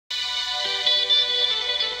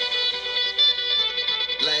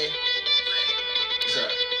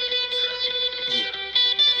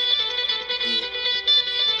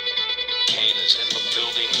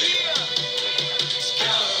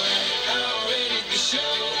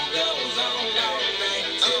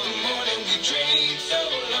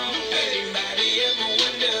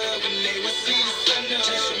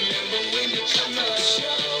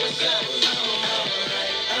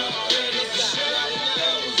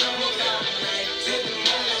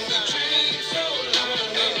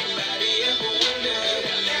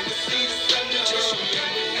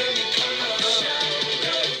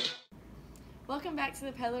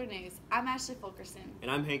the Peddler News. I'm Ashley Fulkerson.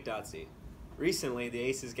 And I'm Hank Dotsey. Recently, the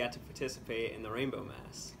Aces got to participate in the Rainbow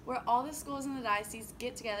Mass, where all the schools in the diocese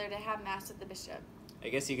get together to have Mass with the bishop. I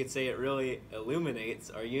guess you could say it really illuminates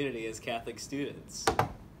our unity as Catholic students.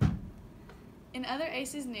 In other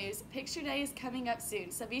Aces news, Picture Day is coming up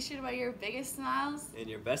soon, so be sure to wear your biggest smiles And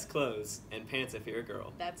your best clothes and pants if you're a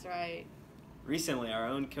girl. That's right. Recently, our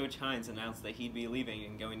own Coach Hines announced that he'd be leaving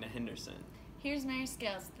and going to Henderson. Here's Mary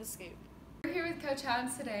Scales with the scoop. We're here with Coach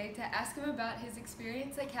Hines today to ask him about his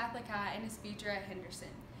experience at Catholic High and his future at Henderson.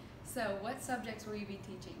 So, what subjects will you be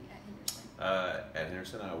teaching at Henderson? At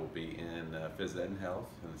Henderson, I will be in Phys Ed and Health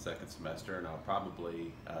in the second semester, and I'll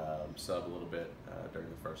probably sub a little bit during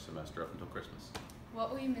the first semester up until Christmas. What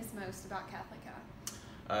will you miss most about Catholic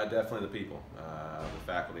High? Definitely the people.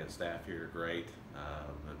 The faculty and staff here are great,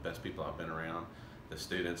 the best people I've been around. The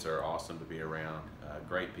students are awesome to be around,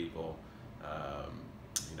 great people.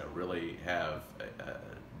 Really have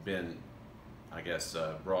been,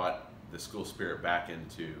 brought the school spirit back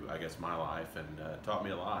into, my life, and taught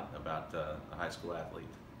me a lot about a high school athlete.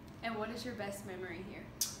 And what is your best memory here?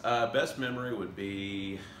 Best memory would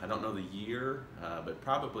be, I don't know the year, but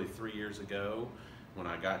probably 3 years ago when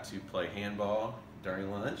I got to play handball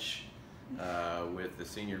during lunch with the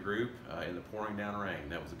senior group in the pouring down rain.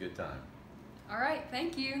 That was a good time. All right,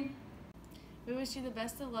 thank you. We wish you the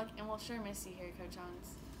best of luck, and we'll sure miss you here, Coach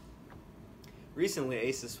Hines. Recently,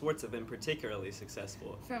 Aces sports have been particularly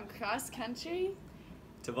successful. From cross country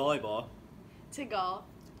To volleyball, to golf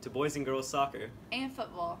to boys and girls soccer. and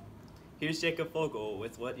football. Here's Jacob Fogel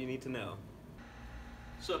with what you need to know.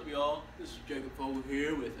 What's up, y'all? This is Jacob Fogel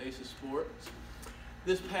here with Aces Sports.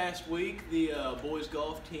 This past week, the boys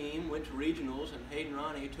golf team went to regionals, and Hayden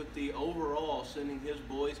Ronnie took the overall, sending his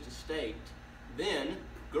boys to state. Then,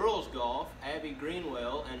 girls golf, Abby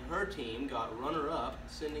Greenwell and her team got runner-up,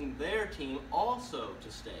 sending their team also to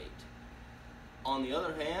state. On the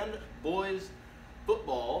other hand, boys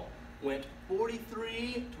football went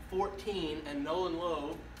 43-14, and Nolan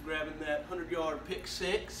Lowe grabbing that 100-yard pick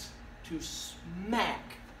six to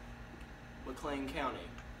smack McLean County.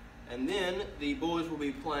 And then the boys will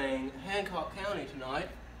be playing Hancock County tonight.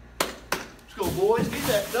 Let's go, boys, get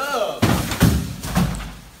that dub!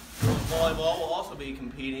 Volleyball will also be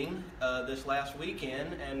competing this last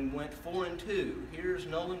weekend and went 4-2. Here's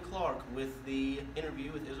Nolan Clark with the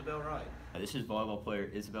interview with Isabel Wright. This is volleyball player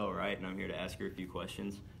Isabel Wright, and I'm here to ask her a few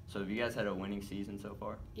questions. So have you guys had a winning season so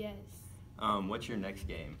far? Yes. What's your next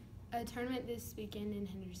game? A tournament this weekend in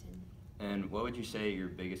Henderson. And what would you say your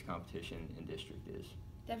biggest competition in district is?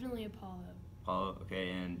 Definitely Apollo. Apollo, okay,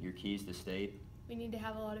 and your keys to state? We need to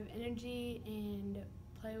have a lot of energy and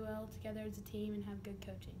play well together as a team and have good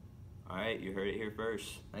coaching. All right, you heard it here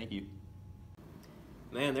first. Thank you.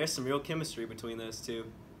 Man, there's some real chemistry between those two.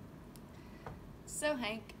 So,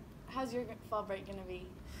 Hank, how's your fall break going to be?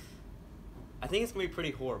 I think it's going to be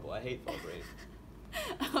pretty horrible. I hate fall break.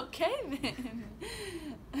 Okay, then.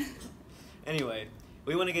 Anyway,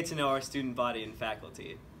 we want to get to know our student body and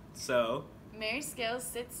faculty. So, Mary Scales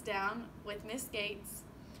sits down with Miss Gates.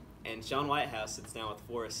 And Sean Whitehouse sits down with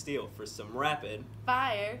Forrest Steele for some rapid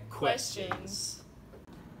Fire questions.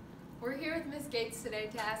 We're here with Ms. Gates today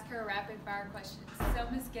to ask her rapid fire questions. So,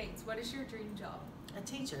 Ms. Gates, what is your dream job? A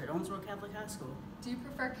teacher at Owensboro Catholic High School. Do you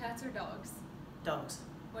prefer cats or dogs? Dogs.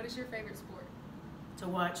 What is your favorite sport? To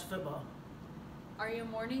watch football. Are you a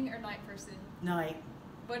morning or night person? Night.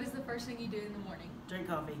 What is the first thing you do in the morning? Drink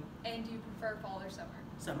coffee. And do you prefer fall or summer?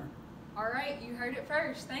 Summer. All right, you heard it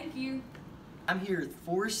first. Thank you. I'm here with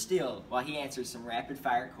Forrest Steele while he answers some rapid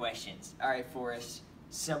fire questions. All right, Forrest.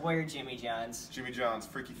 Subway or Jimmy John's? Jimmy John's,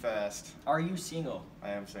 freaky fast. Are you single? I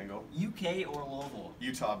am single. UK or Louisville?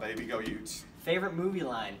 Utah, baby, go Utes. Favorite movie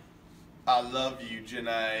line? I love you,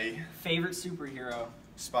 Janae. Favorite superhero?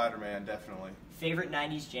 Spider-Man, definitely. Favorite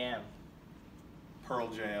 90s jam? Pearl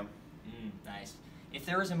Jam. Nice. If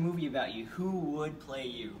there was a movie about you, who would play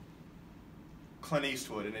you? Clint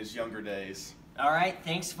Eastwood in his younger days. All right,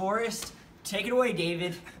 thanks, Forrest. Take it away,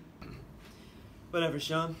 David. Whatever,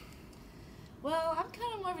 Sean. Well, I'm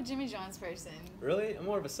kind of more of a Jimmy John's person. Really? I'm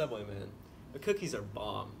more of a Subway man. The cookies are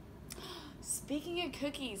bomb. Speaking of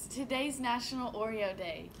cookies, today's National Oreo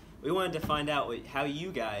Day. We wanted to find out how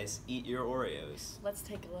you guys eat your Oreos. Let's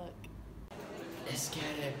take a look. Let's get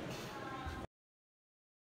it.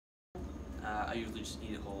 I usually just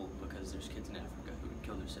eat it whole because there's kids in Africa who would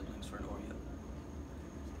kill their siblings for an Oreo.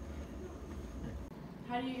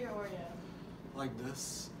 How do you eat your Oreo? Like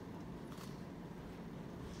this.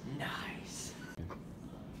 Nice.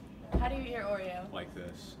 How do you eat your Oreo? Like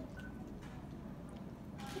this.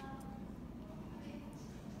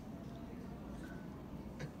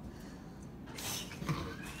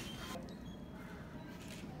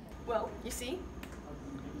 icy,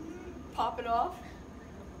 pop it off,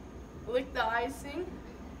 lick the icing,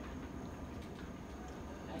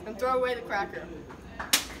 and throw away the cracker.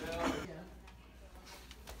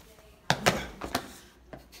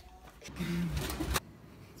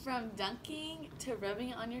 From dunking to rubbing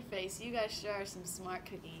it on your face, you guys sure are some smart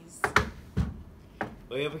cookies.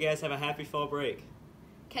 We hope you guys have a happy fall break.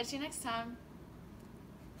 Catch you next time.